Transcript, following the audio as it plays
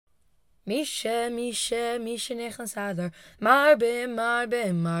Misha, Nechnas Adar, Marbim,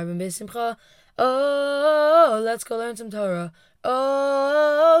 B'Simcha. Oh, let's go learn some Torah.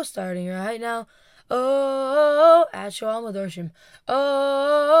 Oh, starting right now. Oh, at Shoal Madorshim.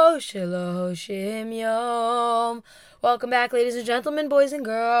 Oh, Shilohoshim Yom. Welcome back, ladies and gentlemen, boys and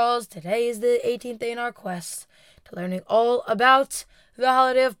girls. Today is the 18th day in our quest to learning all about the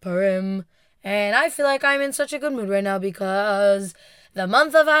holiday of Purim. And I feel like I'm in such a good mood right now because the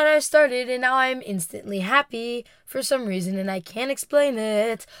month of Adar started and now I'm instantly happy for some reason and I can't explain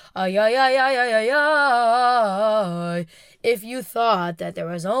it. Ay. If you thought that there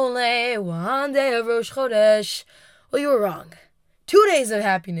was only one day of Rosh Chodesh, well, you were wrong. 2 days of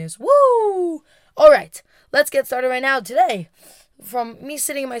happiness. Woo! Alright, let's get started right now. Today, from me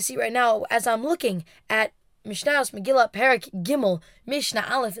sitting in my seat right now, as I'm looking at Mishnahos Megillah Perek Gimel Mishnah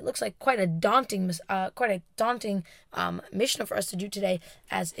Aleph, it looks like quite a daunting Mishnah for us to do today,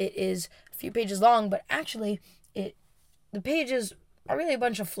 as it is a few pages long. But actually, the pages are really a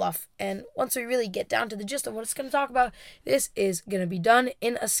bunch of fluff. And once we really get down to the gist of what it's going to talk about, this is going to be done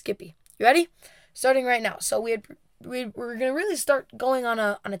in a skippy. You ready? Starting right now. So we're going to really start going on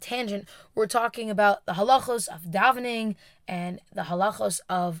a tangent. We're talking about the halachos of davening and the halachos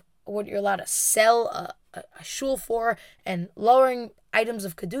of what you're allowed to sell a shul for, and lowering items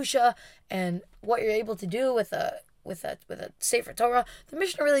of kedusha, and what you're able to do with a Sefer Torah. The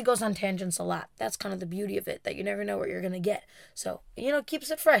Mishnah really goes on tangents a lot. That's kind of the beauty of it, that you never know what you're gonna get. So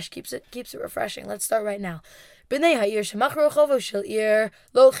keeps it fresh, keeps it refreshing. Let's start right now.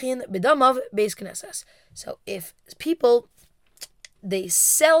 So if people, they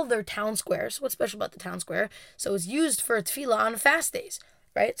sell their town square, so what's special about the town square? So it's used for tefillah on fast days.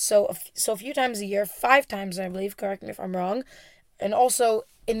 Right? So a few times a year, 5 times, I believe, correct me if I'm wrong. And also,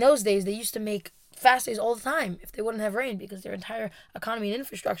 in those days, they used to make fast days all the time if they wouldn't have rain, because their entire economy and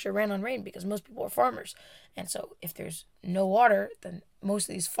infrastructure ran on rain, because most people are farmers. And so if there's no water, then most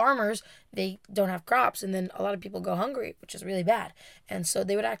of these farmers, they don't have crops, and then a lot of people go hungry, which is really bad. And so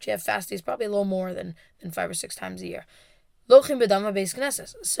they would actually have fast days probably a little more than 5 or 6 times a year.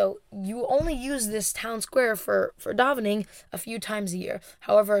 So you only use this town square for davening a few times a year.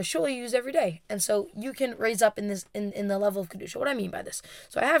 However, a shul you use every day, and so you can raise up in the level of kedusha. What I mean by this,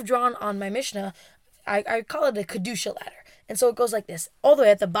 so I have drawn on my Mishnah, I call it a kedusha ladder, and so it goes like this. All the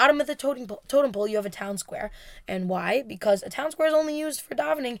way at the bottom of the totem pole, you have a town square, and why? Because a town square is only used for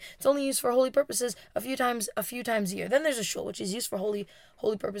davening. It's only used for holy purposes a few times a year. Then there's a shul, which is used for holy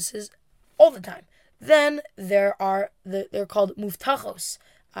purposes all the time. Then they're called muftachos.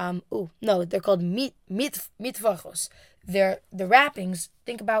 They're called mitvachos. They're the wrappings.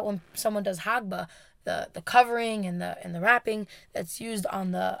 Think about when someone does hagba, the covering and the wrapping that's used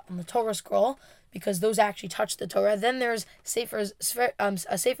on the Torah scroll, because those actually touch the Torah. Then there's a sefer of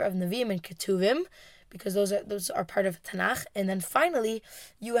Nevi'im and Ketuvim, because those are part of Tanakh. And then finally,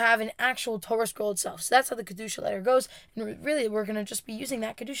 you have an actual Torah scroll itself. So that's how the Kedusha letter goes. And really, we're going to just be using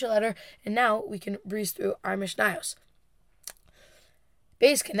that Kedusha letter. And now we can breeze through our Mishnayos.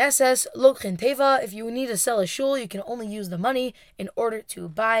 Beis Knesses, Lokhin Teva. If you need to sell a shul, you can only use the money in order to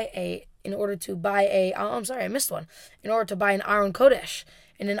buy an Aron Kodesh.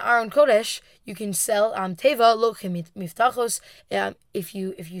 In an Aron Kodesh, you can sell teva lochem miftachos. If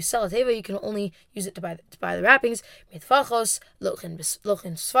you sell a teva, you can only use it to buy the wrappings. Mitfachos lochem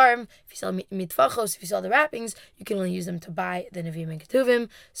svarim. If you sell mitfachos, if you sell the wrappings, you can only use them to buy the neviim and ketuvim.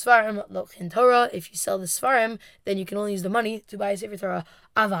 Svarim lochem Torah. If you sell the svarim, then you can only use the money to buy a sefer Torah.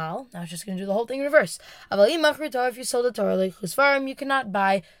 Aval. Now I'm just going to do the whole thing in reverse. Aval imachri Torah. If you sold the Torah like svarim, you cannot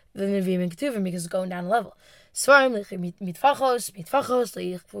buy the neviim and ketuvim because it's going down a level. Svarim lechu mitfachos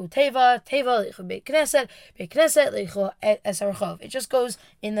lechu teva lechu Beit Knesset lechu eser chov. It just goes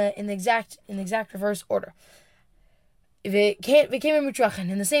in the exact reverse order. If it became a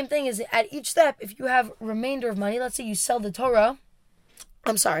mutrachin, and the same thing is at each step. If you have remainder of money, let's say you sell the Torah.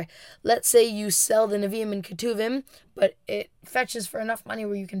 Let's say you sell the Nevi'im and Ketuvim, but it fetches for enough money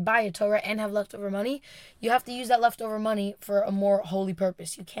where you can buy a Torah and have leftover money. You have to use that leftover money for a more holy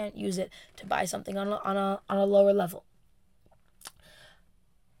purpose. You can't use it to buy something on a lower level.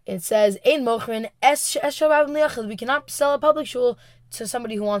 It says, Ein mochrin es shabab liachid. We cannot sell a public shul to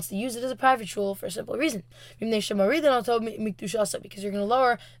somebody who wants to use it as a private shul for a simple reason. Because you're going to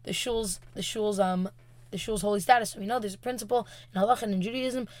lower the shul's holy status. So we know there's a principle in halakha and in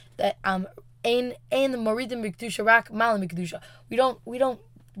Judaism that ein the moridim b'kedusha rak malim b'kedusha. We don't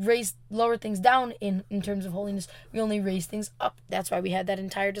lower things down in terms of holiness. We only raise things up. That's why we had that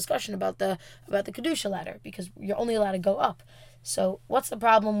entire discussion about the kedusha ladder, because you're only allowed to go up. So what's the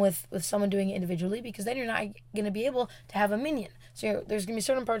problem with someone doing it individually? Because then you're not going to be able to have a minyan. So there's going to be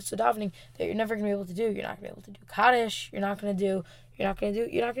certain parts to davening that you're never going to be able to do. You're not going to be able to do Kaddish. You're not going to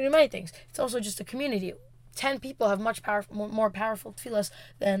do many things. It's also just a community. 10 people have much more powerful tefillas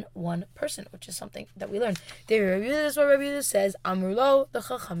than one person, which is something that we learn. This is what Rabbi Yehuda says. Amrulo, the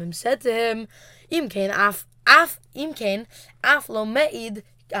Chachamim said to him, Imkain af lo meid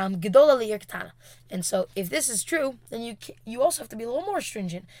gedola li'ir ketana. And so, if this is true, then you also have to be a little more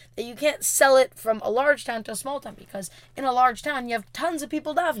stringent. That you can't sell it from a large town to a small town, because in a large town you have tons of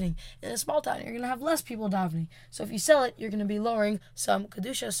people davening. In a small town, you're going to have less people davening. So if you sell it, you're going to be lowering some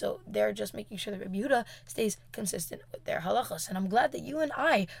kedusha. So they're just making sure that Rabbi Yehuda stays consistent with their halachos. And I'm glad that you and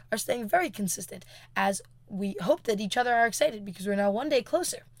I are staying very consistent, as we hope that each other are excited, because we're now one day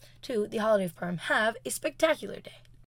closer to the holiday of Purim. Have a spectacular day.